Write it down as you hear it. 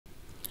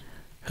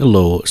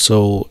Hello,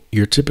 so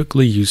you're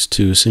typically used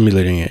to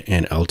simulating it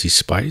in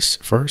LTSpice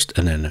first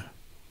and then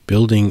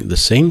building the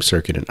same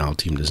circuit in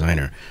Altium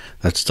Designer.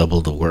 That's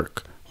double the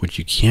work. What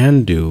you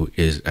can do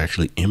is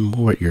actually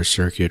import your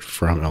circuit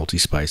from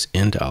LTSpice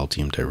into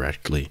Altium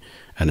directly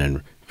and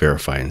then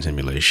verify in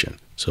simulation.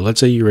 So let's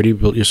say you already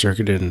built your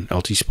circuit in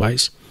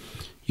LTSpice.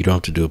 You don't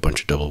have to do a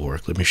bunch of double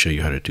work. Let me show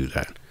you how to do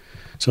that.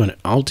 So in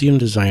Altium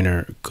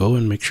Designer, go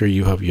and make sure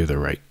you have your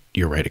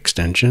right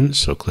extensions.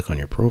 So click on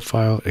your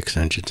profile,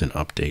 extensions, and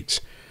updates.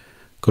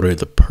 Go to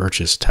the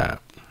purchase tab.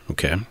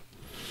 Okay.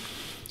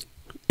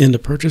 In the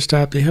purchase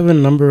tab, they have a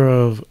number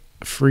of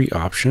free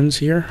options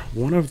here.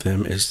 One of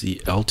them is the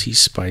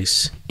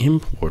LTSpice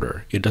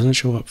importer. It doesn't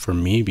show up for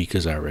me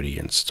because I already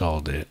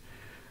installed it,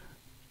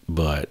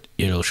 but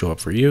it'll show up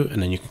for you.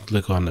 And then you can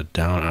click on the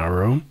down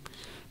arrow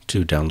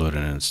to download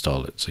and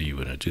install it. So you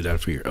want to do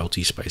that for your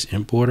LTSpice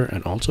importer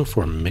and also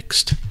for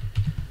mixed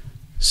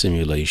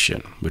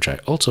simulation, which I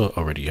also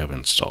already have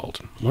installed.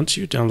 Once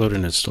you download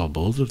and install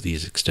both of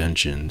these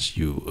extensions,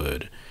 you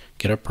would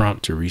get a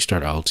prompt to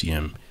restart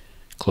Altium,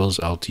 close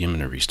Altium,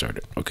 and restart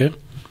it. Okay.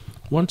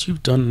 Once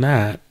you've done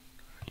that,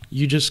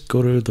 you just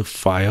go to the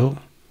file,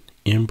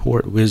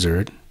 import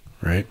wizard,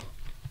 right?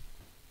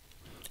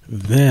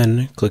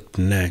 Then click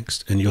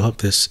next, and you'll have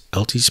this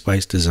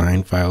LTSpice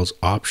design files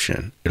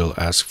option. It'll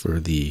ask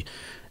for the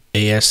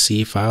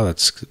ASC file,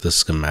 that's the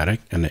schematic,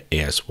 and the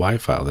ASY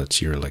file,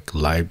 that's your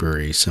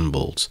library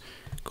symbols.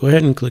 Go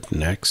ahead and click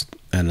next,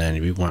 and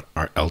then we want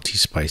our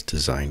LTSpice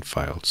design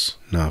files.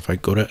 Now if I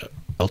go to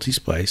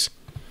LTSpice,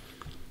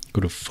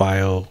 go to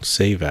file,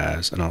 save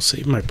as, and I'll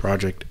save my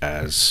project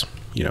as,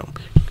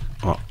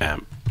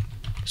 OpAmp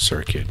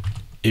circuit.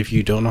 If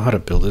you don't know how to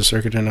build a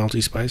circuit in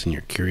LTSpice and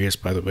you're curious,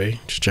 by the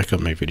way, just check out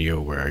my video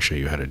where I show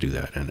you how to do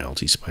that in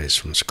LTSpice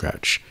from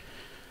scratch.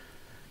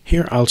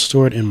 Here, I'll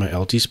store it in my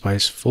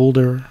LTSpice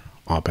folder,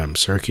 OpAmp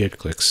circuit,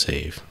 click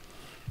save.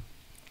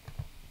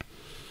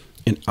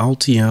 In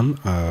Altium,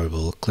 I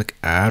will click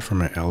add from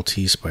my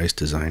LTSpice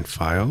design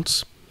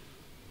files.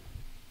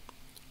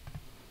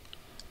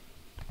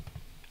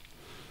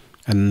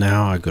 And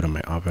now I go to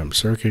my OpAmp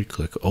circuit,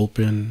 click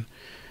open,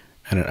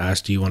 and it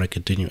asks, do you want to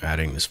continue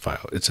adding this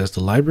file? It says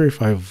the library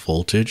file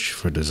voltage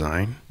for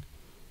design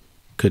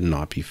could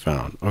not be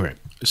found. Okay,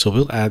 so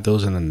we'll add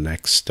those in the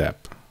next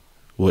step.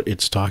 What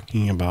it's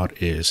talking about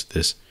is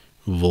this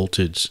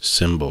voltage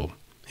symbol.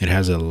 It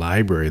has a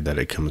library that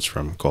it comes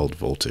from called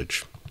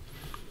voltage.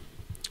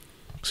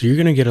 So you're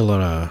going to get a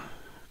lot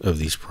of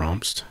these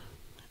prompts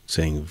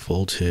saying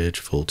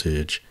voltage,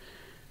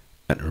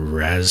 and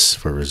res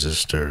for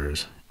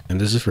resistors.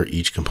 And this is for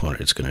each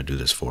component it's going to do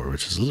this for,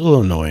 which is a little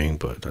annoying,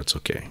 but that's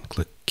okay.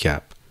 Click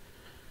cap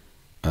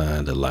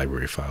the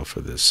library file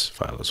for this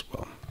file as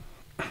well.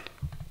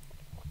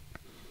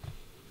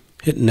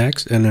 Hit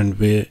next, and then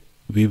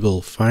we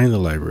will find the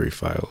library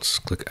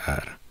files. Click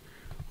add.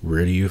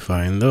 Where do you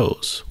find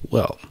those?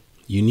 Well,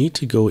 you need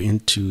to go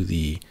into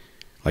the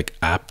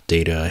app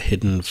data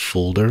hidden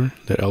folder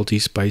that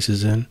LTSpice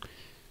is in.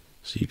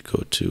 So you'd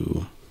go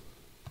to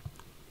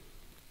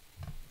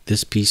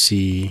this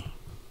PC,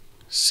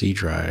 C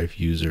drive,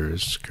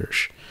 users,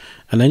 Kirsch.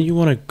 And then you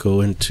want to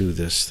go into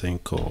this thing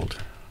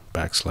called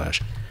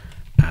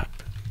 /app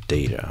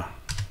data.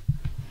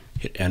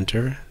 Hit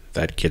enter.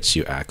 That gets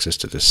you access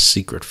to this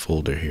secret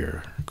folder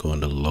here. Go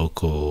into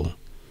local,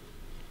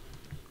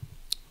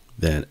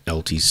 then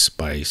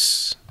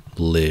LTSpice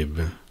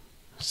lib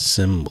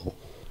symbol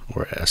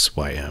or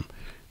SYM.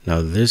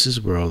 Now this is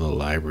where all the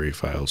library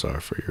files are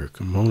for your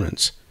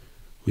components.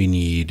 We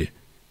need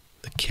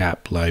the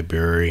cap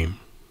library,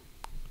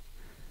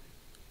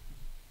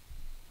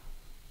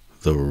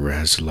 the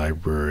res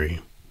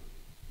library,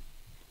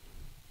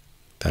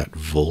 that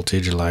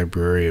voltage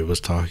library it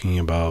was talking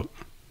about,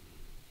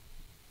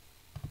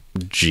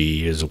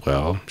 G as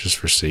well, just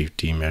for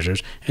safety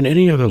measures, and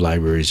any other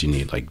libraries you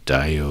need, like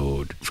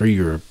diode for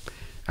your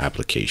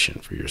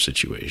application, for your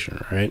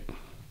situation, right?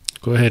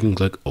 Go ahead and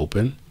click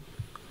open.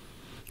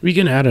 We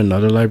can add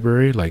another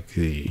library,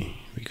 we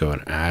go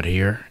and add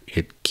here.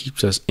 It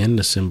keeps us in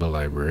the symbol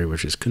library,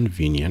 which is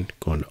convenient.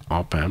 Go into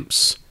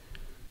OpAmps,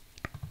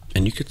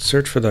 and you could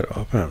search for that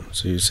OpAmp.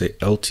 So you say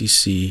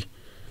LTC,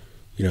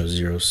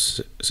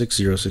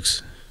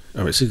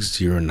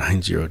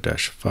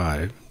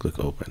 6090-5, click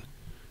open.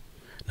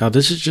 Now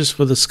this is just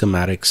for the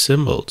schematic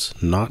symbols,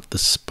 not the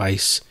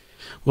spice,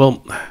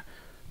 well,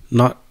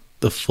 not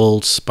the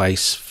full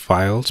spice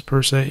files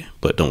per se,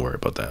 but don't worry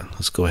about that.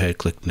 Let's go ahead,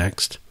 click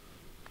next.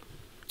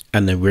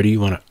 And then where do you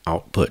want to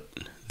output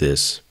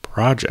this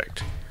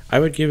project? I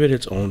would give it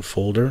its own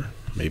folder,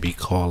 maybe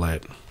call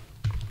it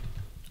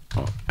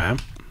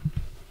OpAmp,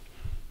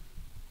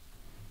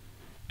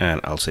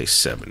 and I'll say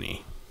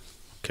 70.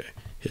 Okay,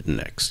 hit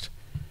next.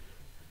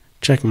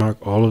 Check mark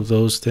all of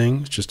those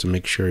things just to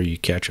make sure you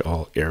catch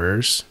all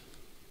errors.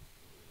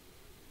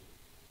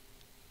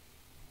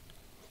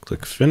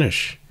 Click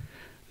finish.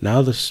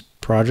 Now this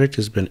project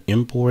has been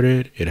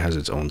imported. It has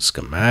its own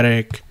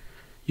schematic.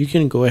 You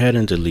can go ahead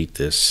and delete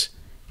this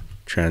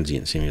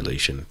transient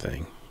simulation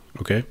thing.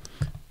 Okay.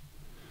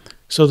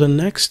 So the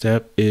next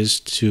step is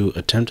to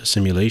attempt a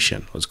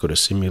simulation. Let's go to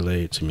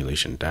Simulate,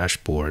 Simulation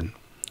Dashboard.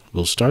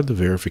 We'll start the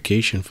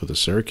verification for the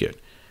circuit.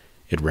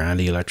 It ran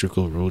the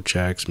electrical rule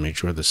checks, made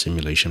sure the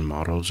simulation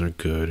models are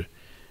good.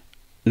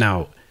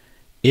 Now,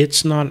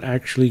 it's not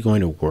actually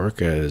going to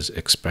work as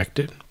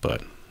expected,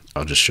 but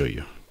I'll just show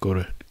you.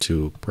 Go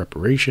to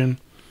Preparation,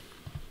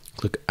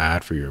 click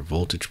Add for your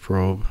voltage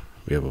probe.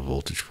 We have a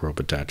voltage probe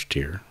attached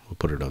here. We'll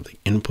put it on the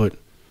input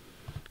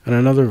and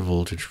another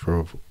voltage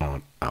probe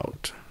on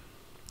out.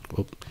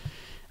 Whoop,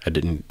 I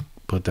didn't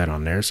put that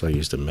on there, so I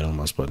used the middle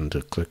mouse button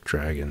to click,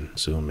 drag, and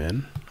zoom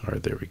in. All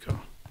right, there we go.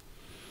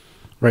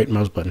 Right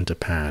mouse button to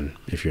pan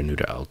if you're new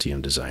to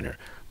Altium Designer.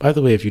 By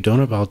the way, if you don't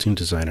have Altium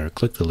Designer,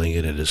 click the link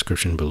in the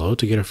description below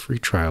to get a free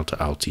trial to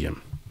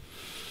Altium.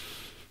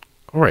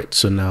 All right,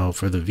 so now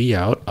for the V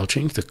out, I'll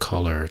change the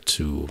color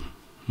to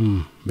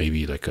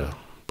maybe like a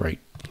bright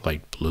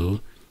light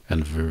blue,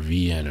 and for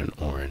V in an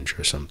orange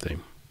or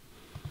something.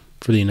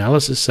 For the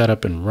analysis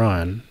setup and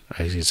run,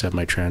 I can set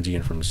my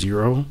transient from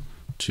 0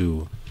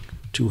 to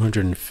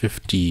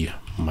 250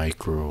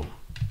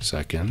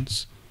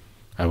 microseconds.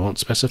 I won't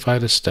specify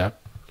the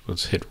step.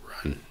 Let's hit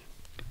run.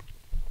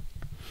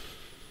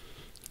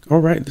 All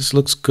right, this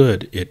looks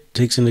good. It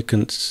takes into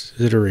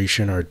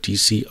consideration our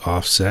DC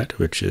offset,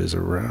 which is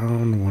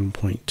around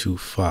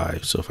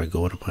 1.25. So if I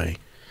go into my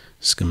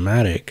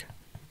schematic,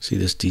 see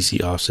this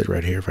DC offset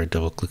right here. If I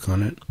double click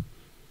on it,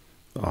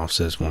 the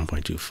offset is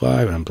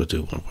 1.25,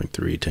 amplitude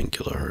 1.3, 10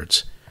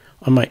 kilohertz.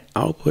 On my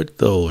output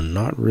though,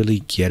 not really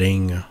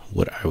getting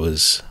what I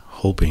was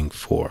hoping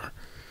for.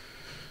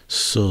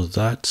 So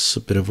that's a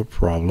bit of a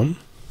problem.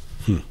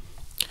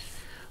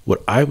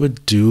 What I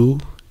would do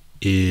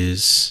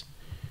is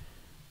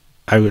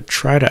I would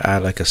try to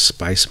add like a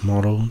spice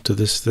model to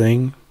this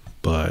thing,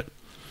 but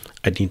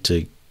I need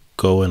to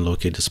go and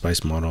locate the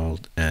spice model,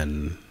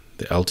 and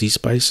the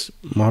LTSpice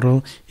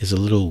model is a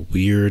little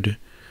weird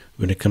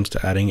when it comes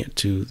to adding it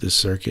to the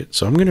circuit.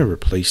 So I'm going to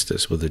replace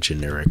this with a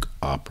generic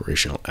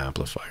operational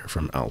amplifier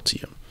from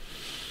Altium.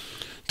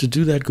 To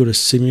do that, go to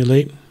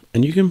Simulate,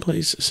 and you can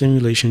place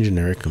simulation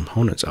generic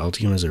components.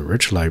 Altium has a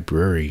rich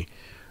library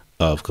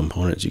of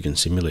components you can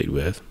simulate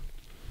with.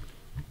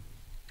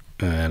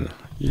 And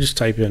you just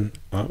type in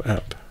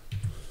OpAmp.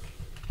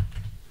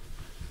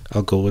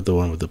 I'll go with the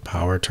one with the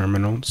power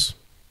terminals.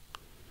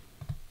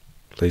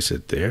 Place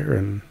it there,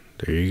 and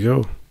there you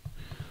go.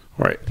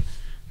 All right,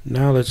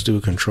 now let's do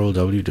a Control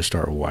W to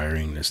start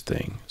wiring this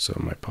thing. So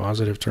my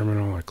positive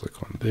terminal, I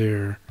click on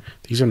there.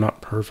 These are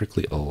not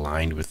perfectly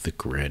aligned with the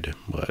grid,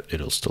 but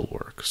it'll still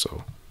work.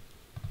 So,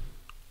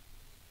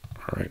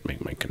 all right,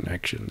 make my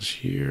connections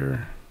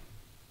here.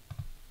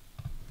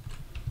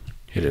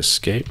 Hit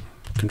escape.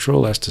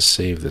 Control S to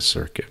save the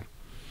circuit.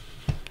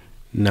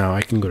 Now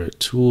I can go to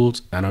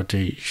Tools,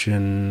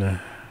 Annotation,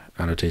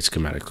 Annotate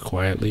Schematic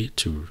quietly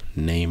to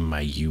name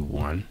my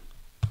U1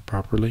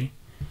 properly.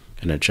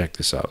 And then check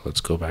this out.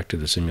 Let's go back to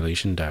the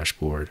simulation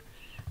dashboard,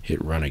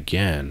 hit run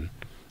again,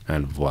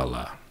 and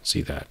voila.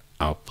 See that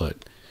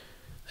output,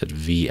 that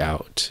V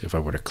out. If I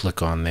were to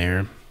click on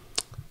there,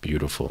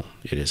 beautiful.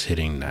 It is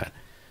hitting that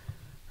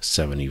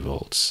 70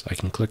 volts. I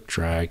can click,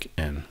 drag,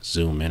 and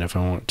zoom in if I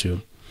want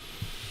to.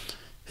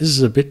 This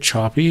is a bit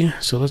choppy,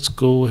 so let's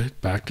go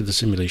back to the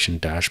simulation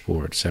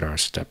dashboard, set our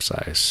step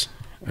size.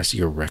 I see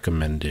a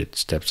recommended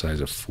step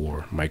size of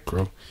 4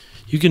 micro.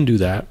 You can do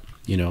that.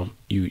 You know,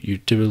 you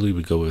typically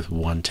would go with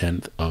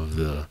 1/10 of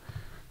the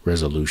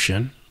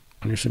resolution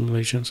on your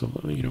simulation. So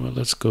you know what,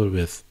 let's go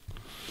with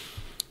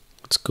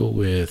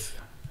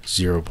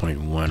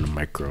 0.1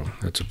 micro.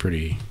 That's a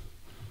pretty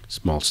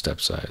small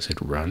step size. Hit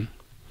run,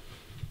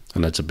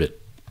 and that's a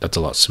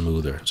lot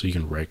smoother. So you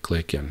can right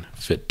click and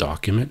fit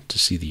document to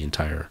see the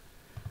entire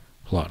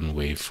plot and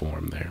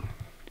waveform there.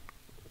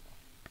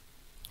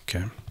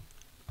 Okay.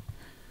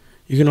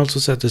 You can also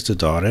set this to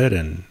dotted,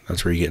 and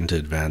that's where you get into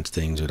advanced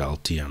things with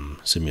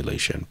Altium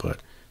simulation,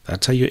 but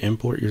that's how you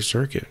import your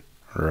circuit.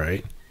 All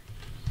right.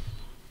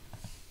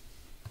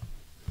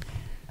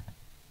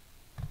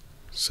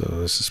 So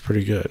this is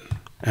pretty good.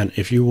 And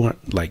if you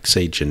want, like,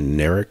 say,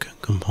 generic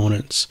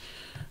components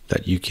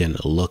that you can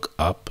look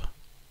up,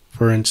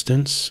 for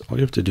instance, all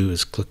you have to do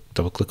is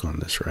double click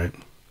on this, right?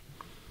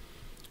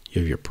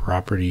 You have your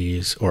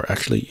properties, or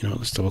actually, you know,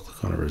 let's double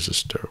click on a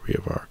resistor. We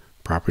have our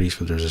properties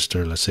for the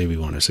resistor. Let's say we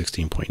want a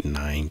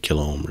 16.9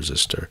 kilo ohm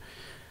resistor,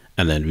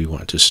 and then we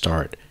want to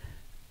start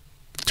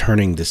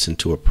turning this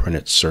into a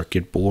printed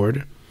circuit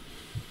board.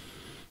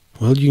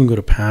 Well, you can go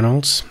to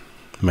panels,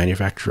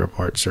 manufacturer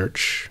part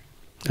search,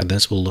 and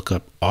this will look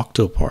up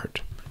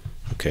Octopart.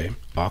 Okay,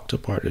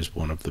 Octopart is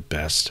one of the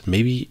best,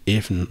 maybe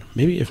if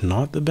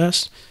not the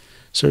best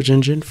search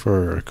engine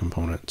for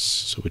components.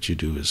 So what you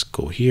do is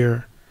go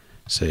here,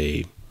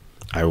 say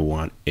I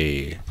want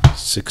a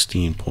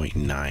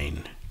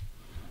 16.9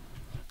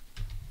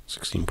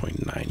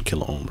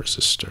 kilo ohm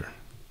resistor,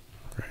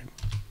 right?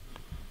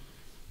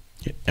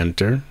 Hit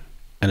enter,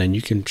 and then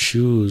you can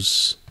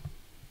choose,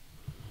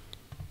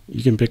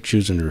 you can pick,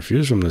 choose, and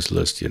refuse from this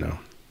list, you know.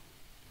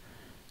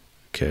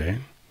 Okay,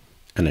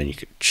 and then you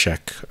can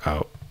check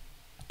out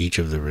each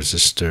of the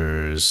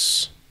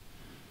resistors,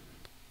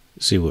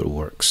 see what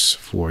works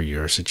for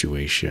your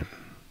situation.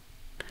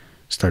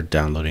 Start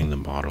downloading the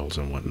models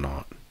and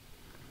whatnot.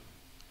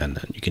 And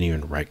then you can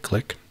even right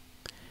click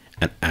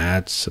and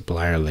add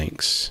supplier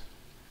links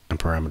and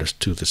parameters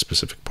to the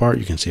specific part.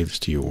 You can save this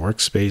to your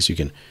workspace. You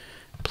can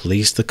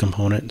place the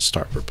component and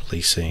start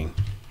replacing,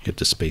 hit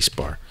the space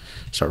bar,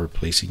 start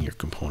replacing your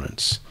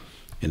components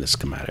in the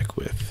schematic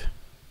with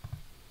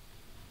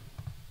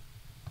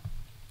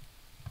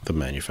the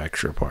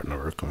manufacturer part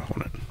number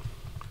component.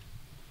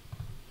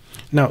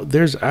 Now,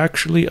 there's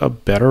actually a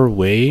better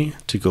way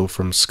to go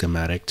from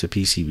schematic to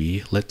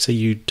PCB. Let's say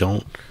you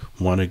don't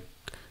want to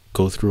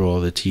go through all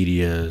the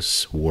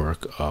tedious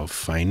work of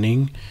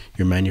finding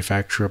your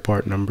manufacturer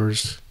part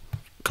numbers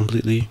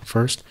completely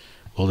first.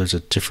 Well, there's a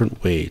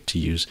different way to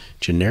use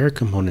generic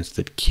components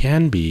that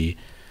can be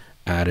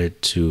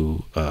added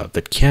to,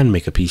 that can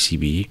make a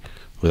PCB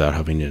without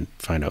having to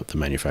find out the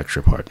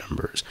manufacturer part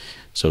numbers.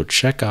 So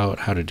check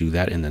out how to do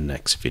that in the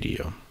next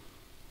video.